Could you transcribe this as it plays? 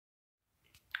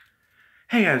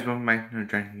Hey guys, welcome back to another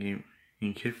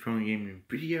Dragongaming-Kid from a gaming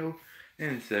video.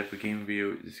 And instead of a gaming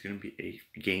video, it's going to be a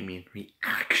gaming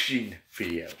reaction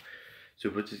video. So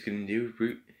what this is going to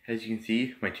do, as you can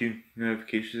see, my two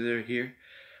notifications that are here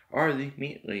are the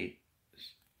immediately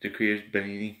the creators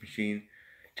Bendy Machine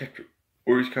Chapter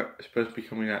 4 is supposed to be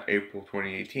coming out April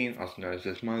 2018, also known as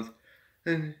this month.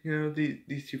 And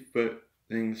these two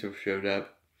things have showed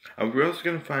up. We're also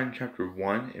going to find Chapter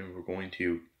 1, and we're going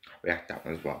to react that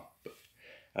one as well.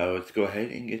 Let's go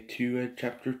ahead and get to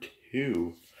Chapter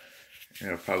 2. And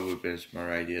it'll probably be a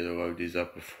smart idea to load these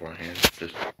up beforehand.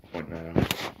 Just point that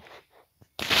out.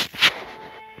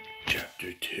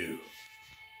 Chapter 2.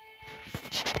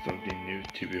 Something new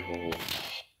to behold.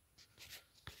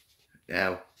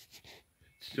 Now,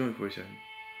 it's only 47.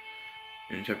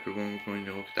 In Chapter 1, we're going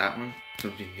to look at that one.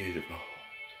 Something new to behold.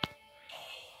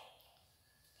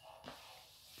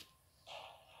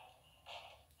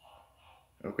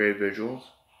 Okay, visuals.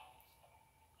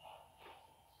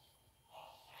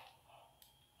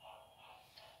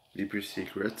 Deeper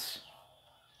secrets.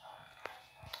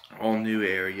 All new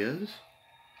areas.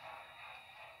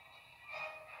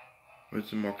 With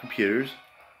some more computers.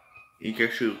 It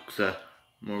actually looks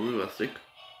more realistic.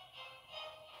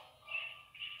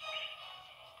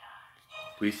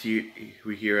 We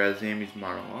hear Zami's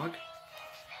monologue.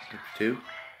 Chapter 2.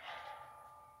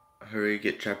 Hurry,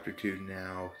 get Chapter 2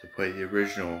 now to play the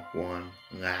original one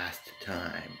last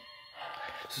time.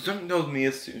 So something tells me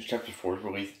as soon as Chapter 4 is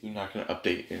released, they're not going to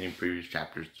update any previous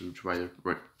chapters, which is why they're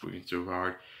working so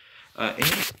hard. And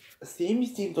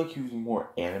Zami seems like he was more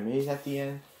animated at the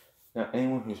end. Now,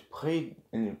 anyone who's played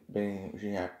in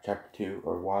Chapter 2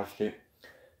 or watched it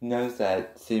knows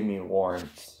that Zami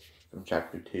Lawrence from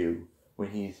Chapter 2, when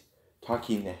he's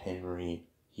talking to Henry,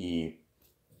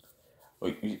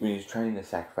 when he's trying to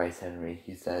sacrifice Henry,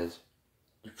 he says,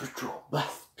 "The ritual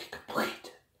must be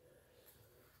complete."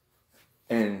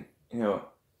 And,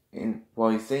 and while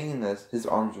he's saying this, his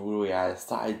arms are literally at his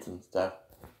sides and stuff.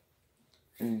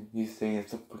 And he's saying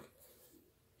stuff like,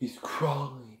 he's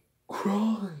crawling.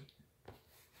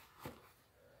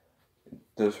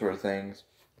 Those sort of things.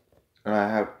 And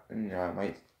I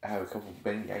might have a couple of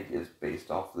Bendy ideas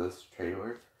based off of this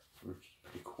trailer, which is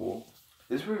pretty cool.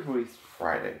 This was released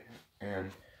Friday,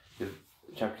 and the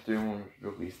Chapter 3 one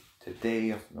was released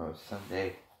today, no,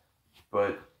 Sunday.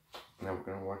 But now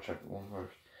we're gonna watch Chapter 1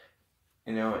 first.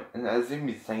 And as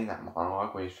Zami's saying that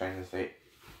monologue when he's trying to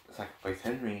sacrifice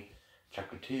Henry,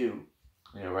 Chapter 2,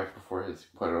 right before his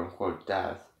quote-unquote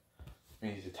death,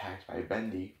 when he's attacked by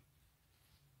Bendy.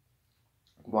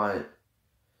 What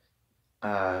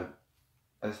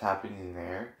is happening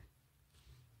there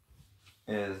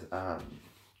is,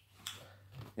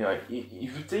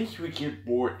 you would think he would get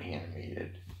more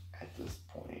animated at this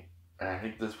point. And I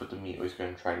think that's what the meat was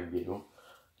going to try to do.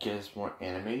 Get us more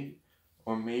animated.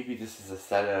 Or maybe this is a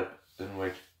setup in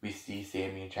which we see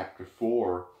Zami in Chapter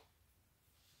 4.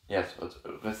 Yes,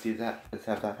 let's see that. Let's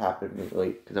have that happen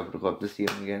immediately, because I would love to see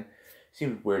him again.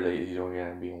 Seems weird that he's only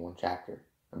going to be in one chapter.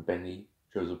 And Bendy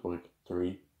shows up like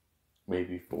 3,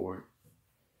 maybe 4.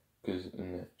 Because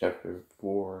in the Chapter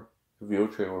 4 reveal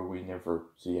trailer, we never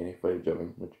see any footage of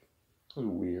him, which is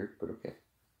weird, but okay.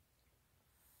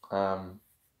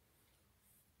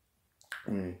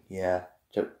 Yeah,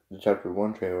 the Chapter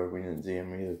 1 trailer, we didn't see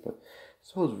him either, but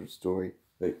it's a whole different story.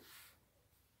 Like,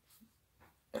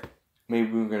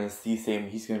 maybe we're gonna see Zami,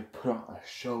 he's gonna put on a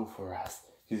show for us,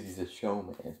 because he's a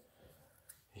showman.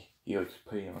 He likes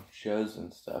putting on shows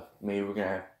and stuff. Maybe we're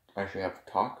gonna actually have a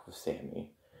talk with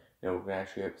Zami. We're gonna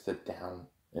actually have to sit down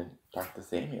and talk to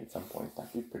Zami at some point.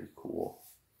 That'd be pretty cool.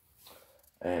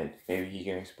 And maybe he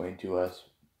can explain to us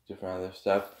different other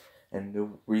stuff. And the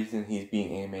reason he's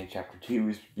being animated in Chapter 2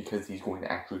 is because he's going to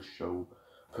actually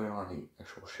put on an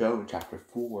actual show in Chapter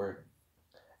 4.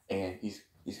 And he's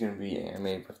going to be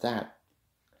animated with that.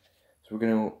 So we're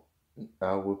going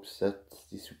to, whoops, that's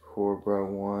the Super Cobra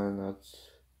one.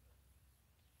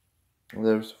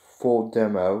 There's a full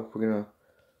demo. We're going to,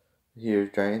 here's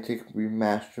Gigantic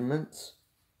Remasterments.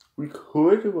 We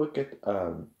could look at,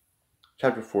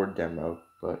 Chapter 4 demo,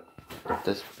 but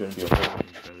that's going to be a whole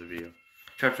other video.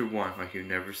 Chapter 1, like you've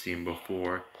never seen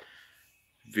before.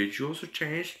 Visuals have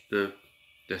changed. The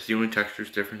ceiling texture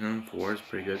is different than the floor. It's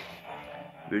pretty good.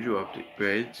 Visual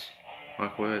upgrades,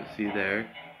 like what I see there.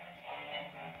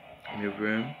 New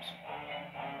rooms.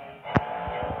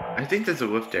 I think there's a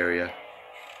lift area.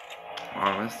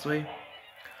 Honestly,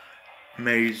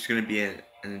 maybe it's going to be an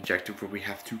objective where we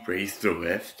have to raise the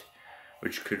lift,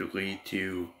 which could lead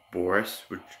to Boris,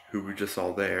 who we just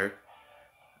saw there.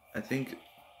 I think.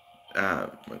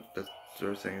 That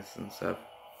sort of things and stuff.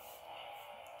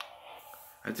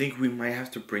 I think we might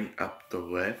have to bring up the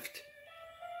lift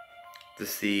to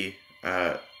see,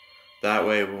 that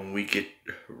way when we get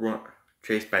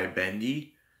chased by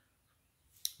Bendy,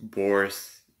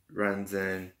 Boris runs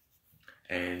in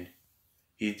and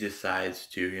he decides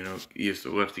to, use the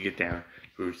lift to get down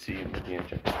to see the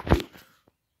chapter 2.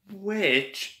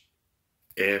 Which,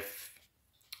 if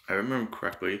I remember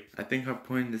correctly, I think I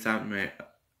pointed this out in my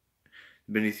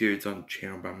Bendy series on the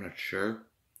channel, but I'm not sure.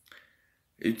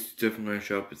 It's definitely going to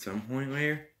show up at some point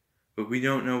later. But we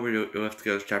don't know where the lift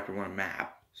goes chapter 1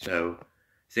 map. So,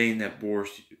 saying that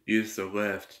Boris used the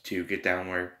lift to get down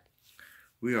where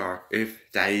we are,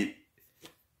 if that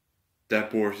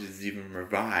Boris is even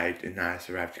revived and not a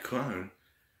survived clone,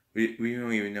 we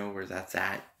don't even know where that's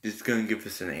at. It's going to give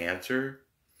us an answer.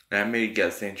 And I made a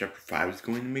guess saying chapter 5 is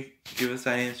going to give us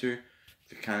that answer.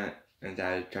 To kind of, and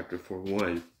that chapter 4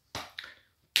 would.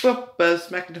 Well,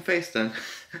 smack in the face then.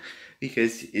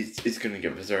 Because it's going to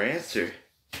give us our answer.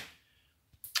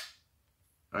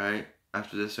 Alright,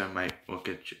 after this I might look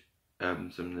at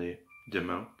some of the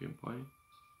demo gameplay.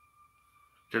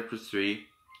 Chapter 3,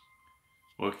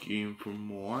 looking for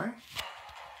more.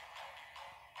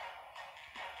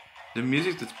 The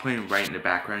music that's playing right in the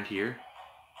background here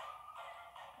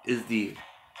is the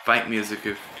fight music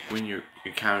of when you're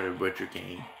encountered with your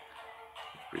game.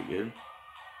 It's pretty good.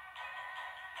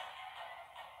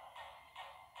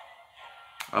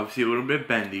 Obviously a little bit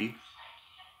bendy.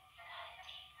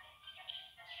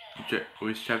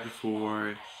 With chapter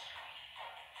 4.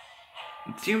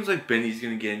 It seems like Bendy's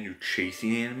gonna get a new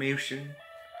chasing animation.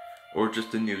 Or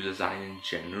just a new design in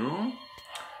general.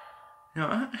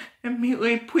 No,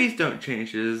 immediately, please don't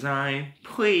change the design.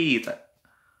 Please.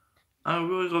 I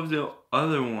really love the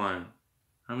other one.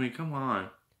 I mean, come on.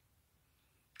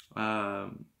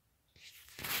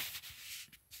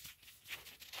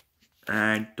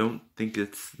 I don't think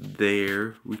it's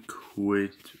there. We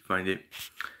could find it.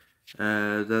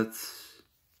 That's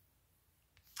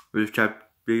with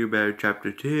Bigger Better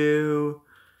Chapter 2.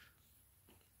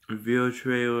 Reveal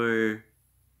trailer.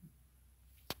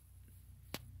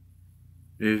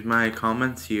 There's my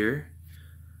comments here.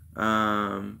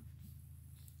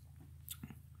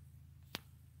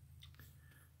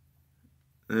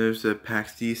 There's the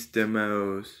Pax East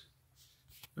demos.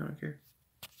 I don't care.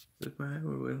 That's my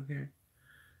we don't care.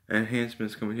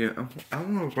 Enhancements coming here. I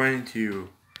want to run into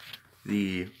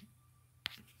the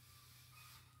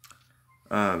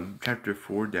chapter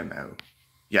 4 demo.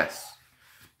 Yes.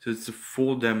 So it's a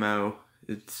full demo.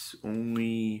 It's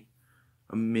only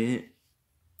a minute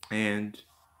and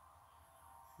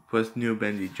plus new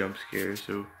Bendy jump scare.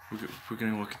 So we're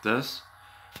gonna look at this.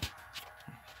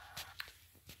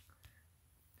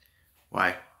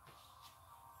 Why?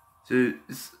 So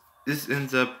this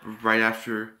ends up right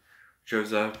after,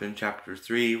 shows up in chapter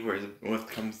 3 where the lift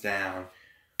comes down.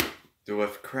 The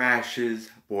lift crashes.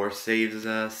 Boris saves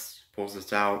us, pulls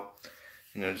us out,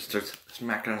 and then just starts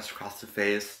smacking us across the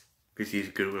face because he's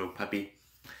a good little puppy.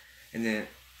 And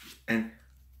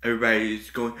everybody's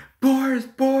going, Boris,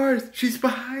 Boris, she's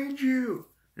behind you.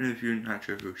 And if you're not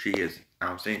sure who she is,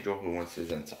 I'm Angel who wants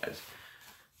his insides.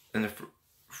 And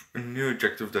the new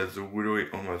objective that's literally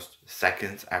almost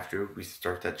seconds after we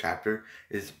start that chapter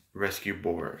is rescue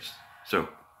Boris. So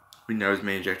we know his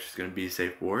main objective is going to be to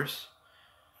save Boris.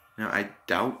 Now I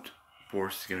doubt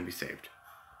Boris is going to be saved.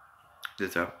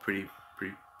 That's a pretty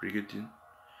good dude.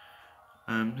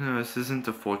 No, this isn't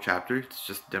a full chapter. It's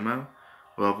just a demo.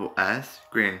 Level S,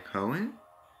 Grant Cohen,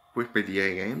 worked by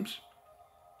DA Games.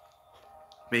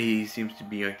 But he seems to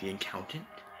be like the accountant.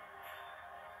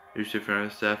 There's different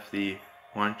other stuff. The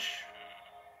launch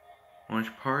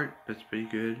part, that's pretty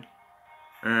good.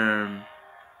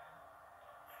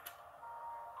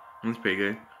 That's pretty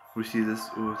good. We see this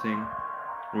little thing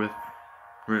with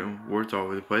written words all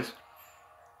over the place.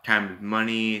 Time of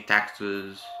money,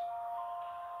 taxes.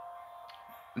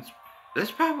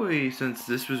 That's probably, since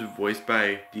this was voiced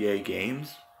by DA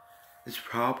Games, it's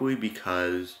probably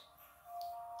because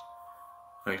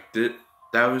like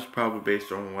that was probably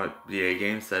based on what DA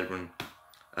Games said when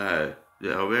the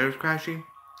elevator was crashing.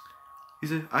 He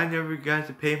said, I never got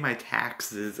to pay my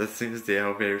taxes as soon as the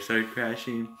elevator started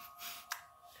crashing.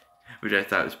 Which I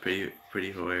thought was pretty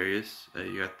hilarious.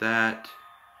 You got that.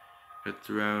 Got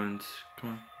Thrones. Come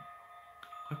on.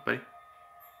 Look, buddy.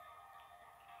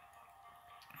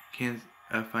 Can't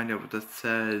find out what that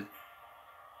said.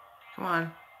 Come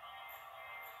on.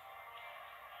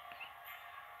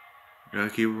 Gotta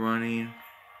keep running.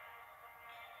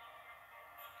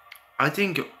 I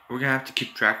think we're gonna have to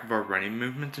keep track of our running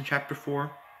movements in chapter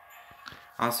 4.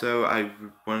 Also, I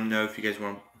want to know if you guys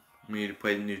want me to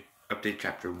play the new update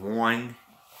chapter 1.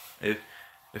 If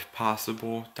if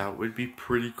possible. That would be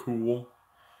pretty cool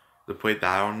to play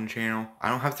that on the channel. I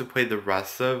don't have to play the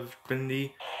rest of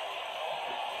Bendy.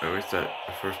 Oh, it's the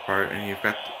first part, and you've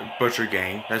got the Butcher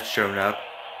Gang that's shown up.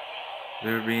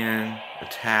 They're being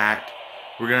attacked.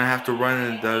 We're gonna have to run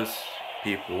into those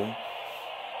people.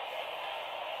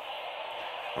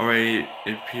 Already,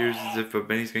 it appears as if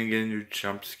Bendy's gonna get a new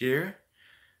jump scare.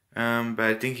 But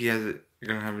I think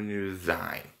gonna have a new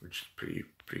design, which is pretty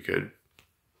good.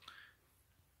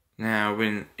 Now,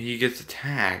 when he gets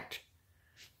attacked,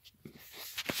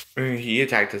 when he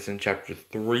attacked us in chapter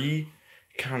 3,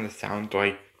 it kind of sounds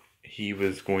like he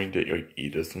was going to like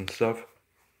eat us and stuff.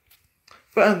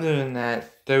 But other than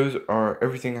that, those are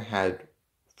everything I had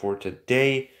for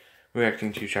today.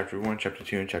 Reacting to chapter 1, chapter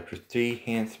 2, and chapter 3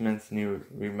 enhancements, new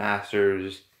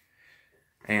remasters,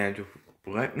 and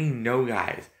let me know,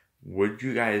 guys. Would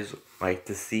you guys like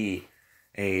to see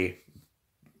a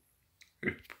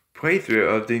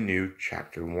playthrough of the new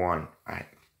chapter 1? I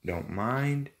don't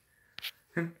mind,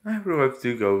 and I would love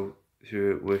to go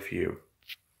through it with you.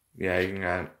 Yeah, you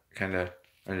can kind of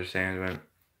understand what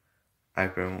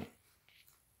I've been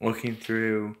looking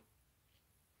through,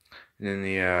 and then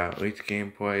the leaked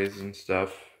gameplays and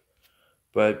stuff.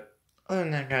 But other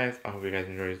than that, guys, I hope you guys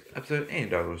enjoyed this episode,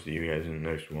 and I will see you guys in the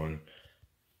next one.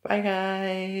 Bye,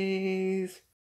 guys!